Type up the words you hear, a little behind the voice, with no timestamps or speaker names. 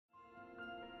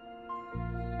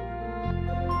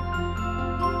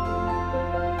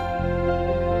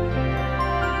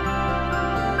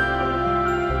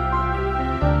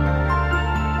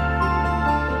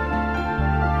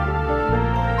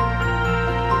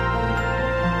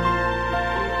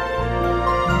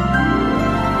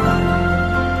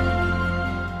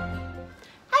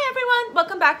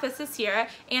Sierra,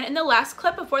 and in the last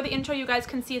clip before the intro you guys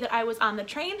can see that I was on the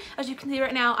train. As you can see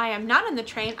right now I am not on the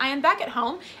train, I am back at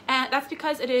home, and that's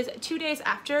because it is 2 days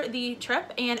after the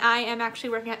trip and I am actually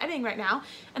working on editing right now,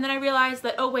 and then I realized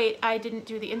that, oh wait, I didn't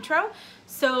do the intro.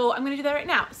 So I'm gonna do that right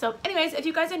now. So anyways, if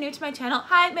you guys are new to my channel,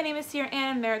 hi, my name is Sierra and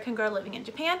I'm an American girl living in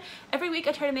Japan. Every week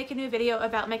I try to make a new video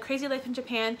about my crazy life in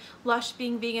Japan, lush,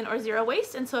 being vegan, or zero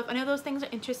waste. And so if any of those things are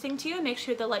interesting to you, make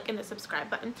sure to like and the subscribe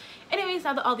button. Anyways,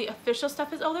 now that all the official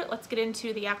stuff is over, let's get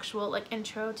into the actual like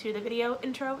intro to the video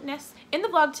intro-ness. In the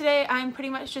vlog today, I'm pretty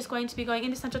much just going to be going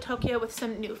into central Tokyo with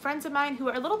some new friends of mine who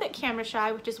are a little bit camera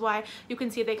shy, which is why you can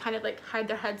see they kind of like hide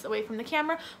their heads away from the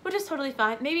camera, which is totally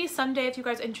fine. Maybe someday if you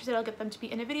guys are interested, I'll get them to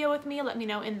be in a video with me. Let me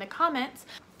know in the comments.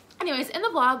 Anyways, in the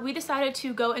vlog, we decided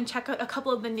to go and check out a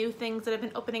couple of the new things that have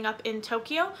been opening up in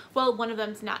Tokyo. Well, one of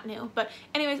them's not new, but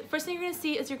anyways, first thing you're gonna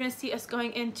see is you're gonna see us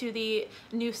going into the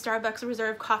new Starbucks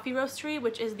Reserve Coffee Roastery,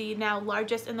 which is the now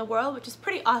largest in the world, which is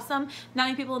pretty awesome. Not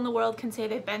many people in the world can say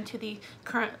they've been to the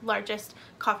current largest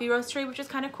coffee roastery, which is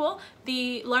kind of cool.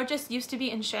 The largest used to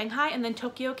be in Shanghai, and then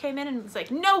Tokyo came in and was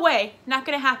like, no way, not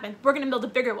gonna happen. We're gonna build a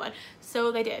bigger one.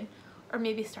 So they did. Or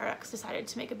maybe Starbucks decided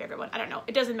to make a bigger one. I don't know.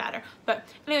 It doesn't matter. But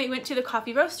anyway, we went to the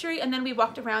coffee roastery and then we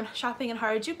walked around shopping in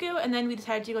Harajuku, and then we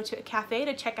decided to go to a cafe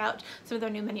to check out some of their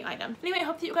new menu items. Anyway, I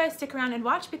hope that you guys stick around and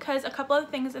watch because a couple of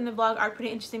things in the vlog are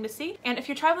pretty interesting to see. And if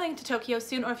you're traveling to Tokyo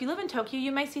soon, or if you live in Tokyo,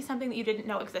 you might see something that you didn't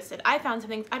know existed. I found some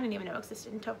things I didn't even know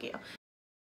existed in Tokyo.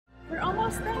 We're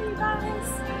almost there, you guys.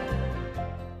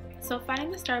 So finding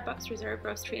the Starbucks Reserve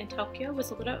Roastery in Tokyo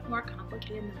was a little bit more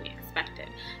complicated than we expected.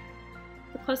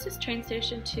 The closest train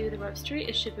station to the roastery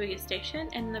is Shibuya station,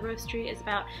 and the roastery is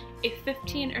about a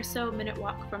 15 or so minute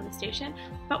walk from the station,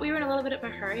 but we were in a little bit of a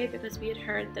hurry because we had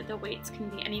heard that the waits can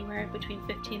be anywhere between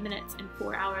 15 minutes and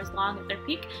 4 hours long at their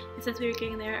peak, and since we were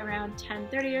getting there around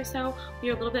 10:30 or so, we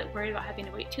were a little bit worried about having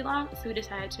to wait too long, so we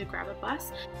decided to grab a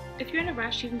bus. If you're in a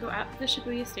rush, you can go out to the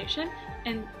Shibuya station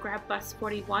and grab bus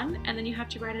 41, and then you have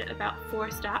to ride it about 4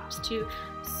 stops to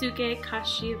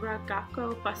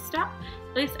Sugekarishogakko bus stop.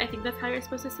 At least I think that's how you're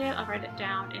supposed to say it. I'll write it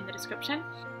down in the description.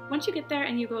 Once you get there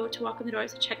and you go to walk in the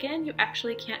doors to check in, you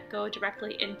actually can't go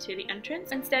directly into the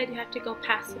entrance. Instead, you have to go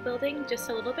past the building just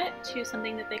a little bit to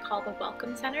something that they call the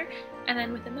Welcome Center. And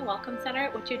then within the Welcome Center,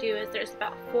 what you do is there's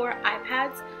about 4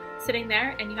 iPads sitting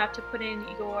there, and you have to put in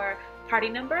your party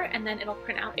number, and then it'll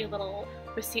print out a little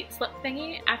receipt slip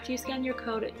thingy. After you scan your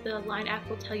code, the line app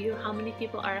will tell you how many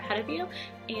people are ahead of you,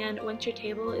 and once your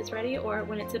table is ready, or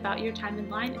when it's about your time in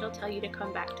line, it'll tell you to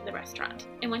come back to the restaurant.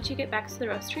 And once you get back to the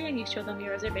roastery and you show them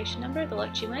your reservation number, they'll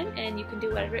let you in and you can do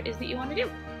whatever it is that you want to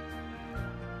do.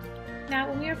 Now,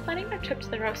 when we were planning our trip to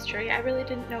the roastery, I really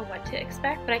didn't know what to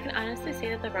expect, but I can honestly say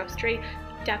that the roastery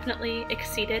definitely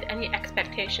exceeded any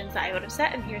expectations that I would have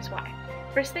set, and here's why.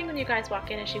 First thing when you guys walk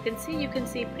in, as you can see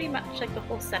pretty much like the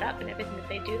whole setup and everything that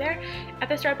they do there. At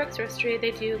the Starbucks Roastery,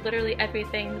 they do literally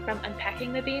everything from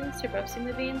unpacking the beans to roasting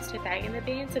the beans to bagging the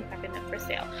beans and prepping them for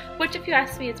sale, which if you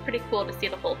ask me, it's pretty cool to see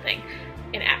the whole thing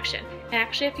in action. And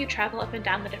actually, if you travel up and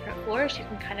down the different floors, you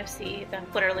can kind of see them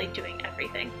literally doing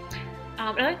everything.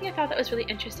 Another thing I thought that was really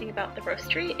interesting about the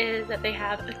roastery is that they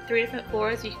have 3 different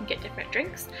floors you can get different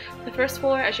drinks. The first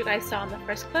floor, as you guys saw in the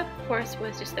first clip, of course,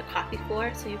 was just the coffee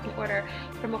floor, so you can order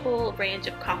from a whole range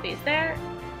of coffees there.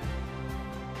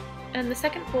 And the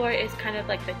second floor is kind of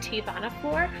like the Teavana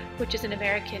floor, which is an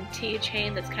American tea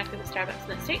chain that's connected with Starbucks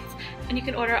in the States, and you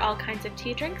can order all kinds of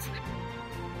tea drinks.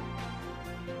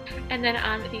 And then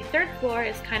on the third floor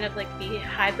is kind of like the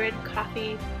hybrid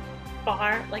coffee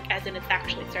bar, like as in it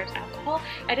actually serves alcohol.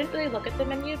 I didn't really look at the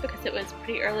menu because it was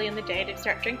pretty early in the day to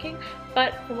start drinking,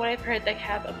 but from what I've heard, they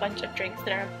have a bunch of drinks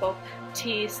that are both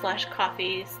tea /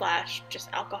 coffee / just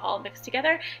alcohol mixed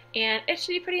together, and it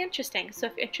should be pretty interesting. So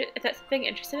if that's something you're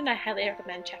interested in, I highly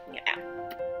recommend checking it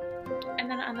out. And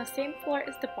then on the same floor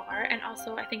is the bar, and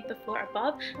also I think the floor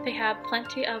above, they have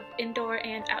plenty of indoor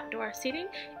and outdoor seating.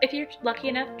 If you're lucky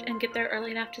enough and get there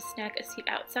early enough to snag a seat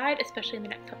outside, especially in the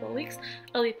next couple of weeks,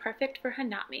 it'll be perfect for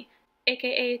Hanami,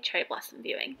 aka cherry blossom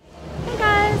viewing. Hey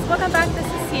guys, welcome back. This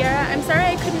is Sierra. I'm sorry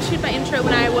I couldn't shoot my intro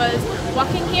when I was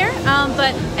walking here,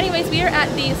 but anyways, we are at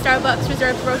the Starbucks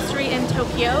Reserve Roastery in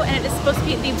Tokyo, and it is supposed to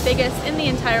be the biggest in the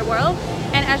entire world.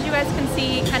 And as you guys can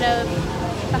see kind of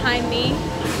behind me,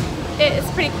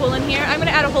 it's pretty cool in here. I'm going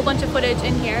to add a whole bunch of footage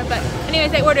in here, but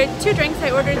anyways, I ordered 2 drinks.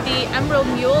 I ordered the Emerald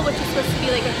Mule, which is supposed to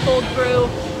be like a cold brew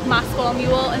Moscow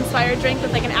Mule inspired drink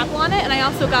with like an apple on it, and I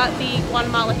also got the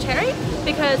Guatemala cherry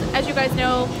because, as you guys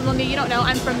know, well, maybe you don't know,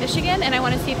 I'm from Michigan and I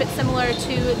want to see if it's similar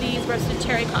to these roasted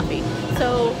cherry coffee.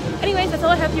 So anyways, that's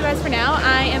all I have for you guys for now.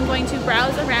 I am going to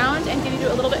browse around and maybe do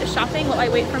a little bit of shopping while I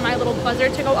wait for my little buzzer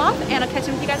to go off, and I'll catch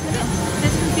up with you guys in a bit.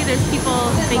 As you can see, there's people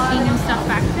baking and stuff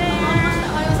back there.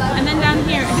 And then down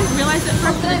here, I didn't realize at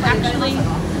first that it's actually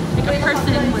like a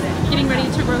person getting ready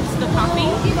to roast the coffee.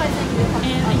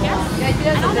 And I guess,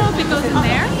 I don't know if it goes in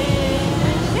there.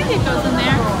 Maybe it goes in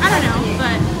there. I don't know,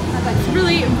 but it's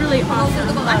really, really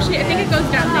awesome. Well, actually, I think it goes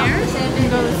down there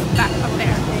and goes back up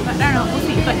there. But I don't know, we'll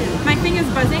see. But my thing is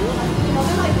buzzing,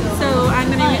 so I'm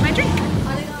gonna get my drink.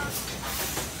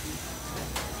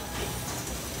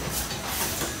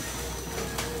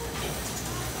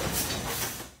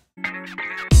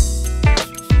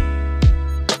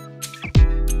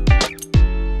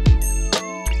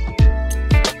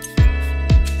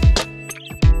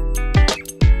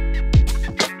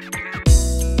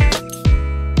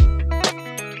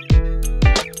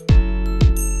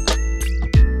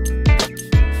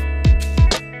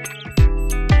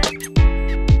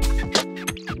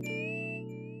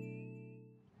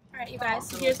 Alright, you guys,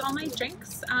 so here's all my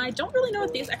drinks. I don't really know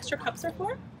what these extra cups are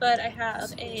for, but I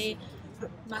have a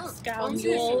Moscow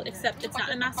Mule, except it's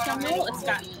not a Moscow Mule. It's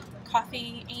got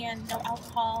coffee and no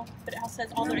alcohol, but it also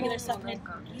has all the regular stuff in it.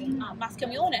 Moscow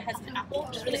Mule, and it has an apple,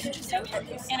 which is really interesting.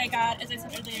 And I got, as I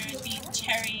said earlier, the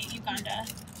cherry Uganda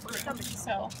brew.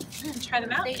 So I'm going to try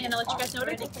them out, and I'll let you guys know what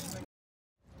I think.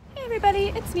 Hey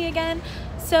everybody, it's me again.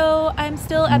 So I'm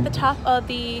still at the top of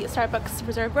the Starbucks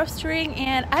Reserve Roastery,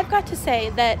 and I've got to say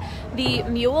that the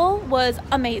mule was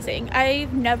amazing.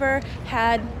 I've never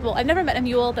met a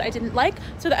mule that I didn't like.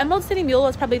 So the Emerald City Mule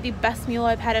was probably the best mule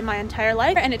I've had in my entire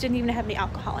life, and it didn't even have any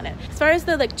alcohol in it. As far as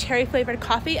the like cherry flavored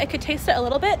coffee, I could taste it a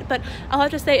little bit, but I'll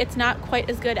have to say it's not quite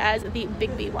as good as the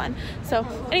Big B one. So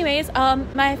anyways,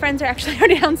 my friends are actually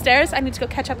already downstairs. I need to go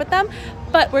catch up with them,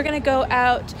 but we're gonna go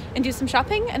out and do some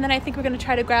shopping, and then I think we're gonna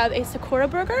try to grab a Sakura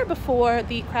burger before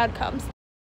the crowd comes.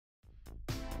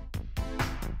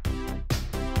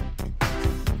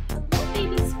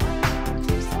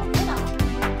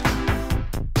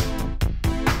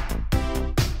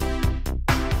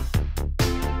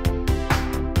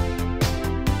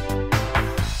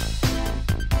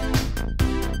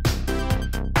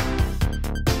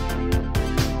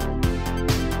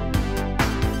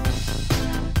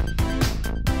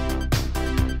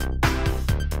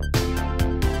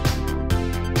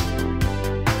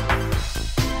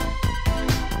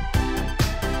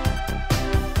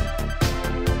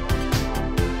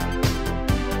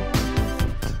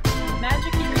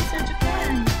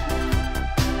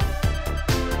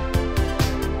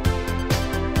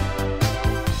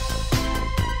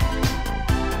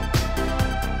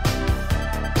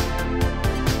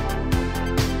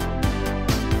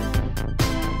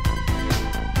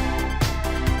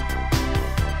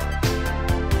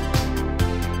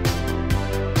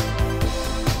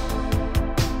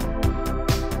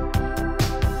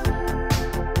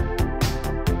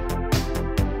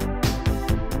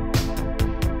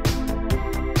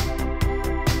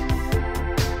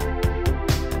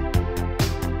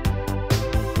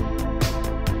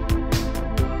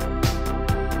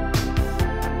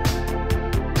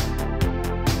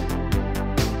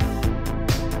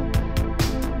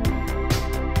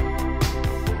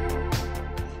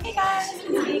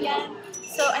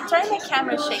 So I'm sorry my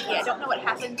camera's shaky. I don't know what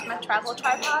happened to my travel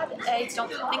tripod. I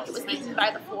don't think it was eaten by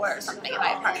the floor or something in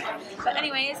my apartment. But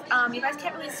anyways, you guys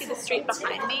can't really see the street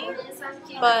behind me,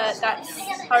 but that's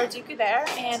Harajuku there,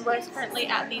 and we're currently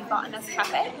at the Botanist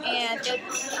cafe, and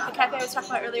it's the cafe I was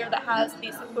talking about earlier that has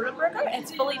the Sakura burger, and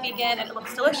it's fully vegan, and it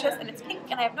looks delicious, and it's pink,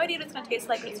 and I have no idea what it's going to taste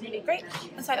like, but it's going to be great.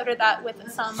 And so I ordered that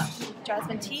with some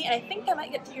jasmine tea, and I think I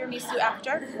might get tiramisu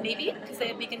after, maybe, because they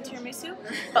have vegan tiramisu,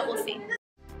 but we'll see.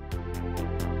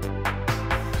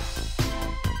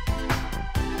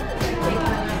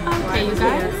 Okay, you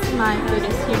guys, my food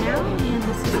is here now, and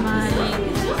this is my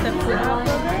Sakura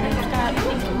burger. It's got, I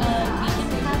think, vegan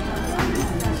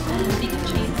patties and vegan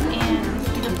cheese and this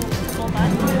beautiful purple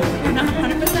bun. I'm not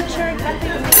 100% sure exactly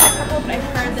what makes it purple, but I've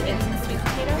heard that it's a sweet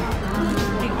potato, which is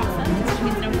pretty awesome, which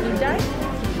means no food dye.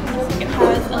 It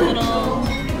has a little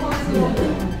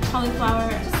cauliflower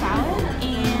salad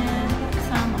and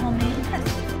some homemade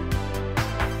crisps.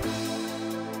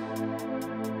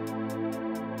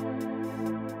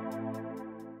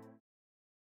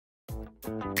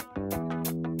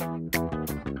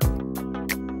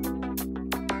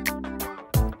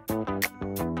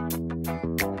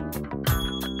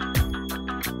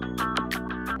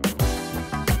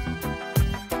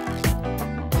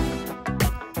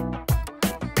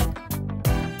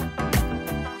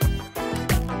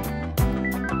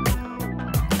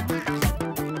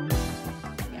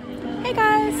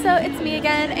 it's me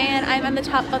again, and I'm on the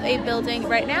top of a building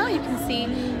right now. You can see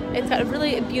it's got a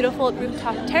really beautiful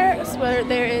rooftop terrace where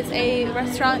there is a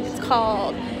restaurant. It's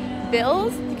called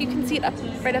Bill's. I think you can see it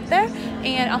right up there,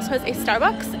 and also has a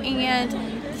Starbucks.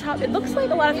 And it looks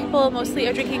like a lot of people mostly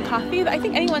are drinking coffee, but I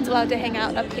think anyone's allowed to hang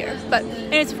out up here. But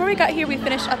anyways, before we got here, we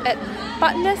finished up at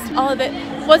Botanist. All of it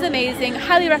was amazing.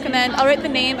 Highly recommend. I'll write the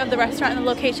name of the restaurant and the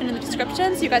location in the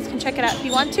description so you guys can check it out if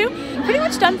you want to. Pretty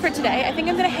much done for today. I think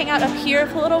I'm going to hang out up here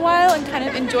for a little while and kind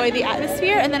of enjoy the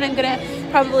atmosphere, and then I'm going to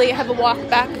probably have a walk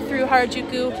back through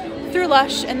Harajuku, through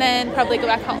Lush, and then probably go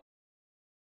back home.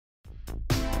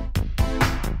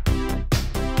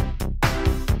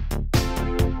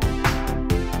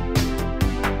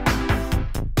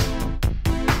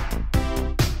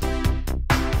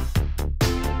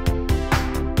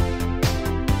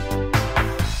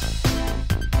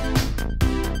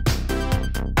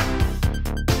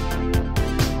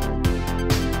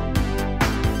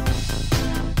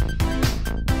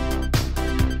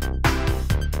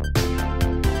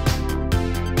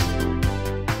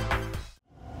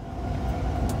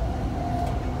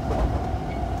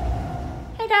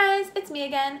 It's me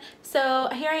again. So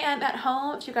here I am at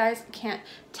home, if you guys can't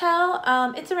tell.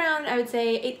 It's around, I would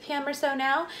say, 8 p.m. or so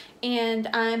now, and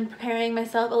I'm preparing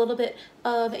myself a little bit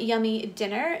of yummy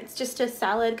dinner. It's just a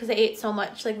salad because I ate so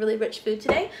much like really rich food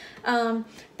today.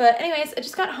 But anyways, I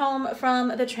just got home from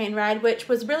the train ride, which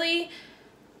was really,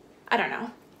 I don't know.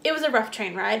 It was a rough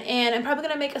train ride, and I'm probably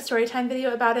going to make a story time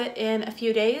video about it in a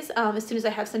few days, as soon as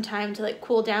I have some time to like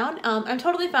cool down. I'm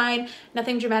totally fine.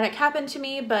 Nothing dramatic happened to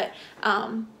me, but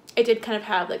I did kind of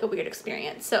have like a weird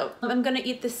experience. So I'm going to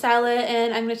eat this salad,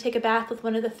 and I'm going to take a bath with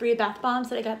one of the 3 bath bombs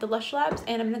that I got at the Lush Labs,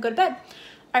 and I'm going to go to bed.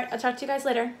 All right, I'll talk to you guys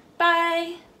later.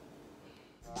 Bye!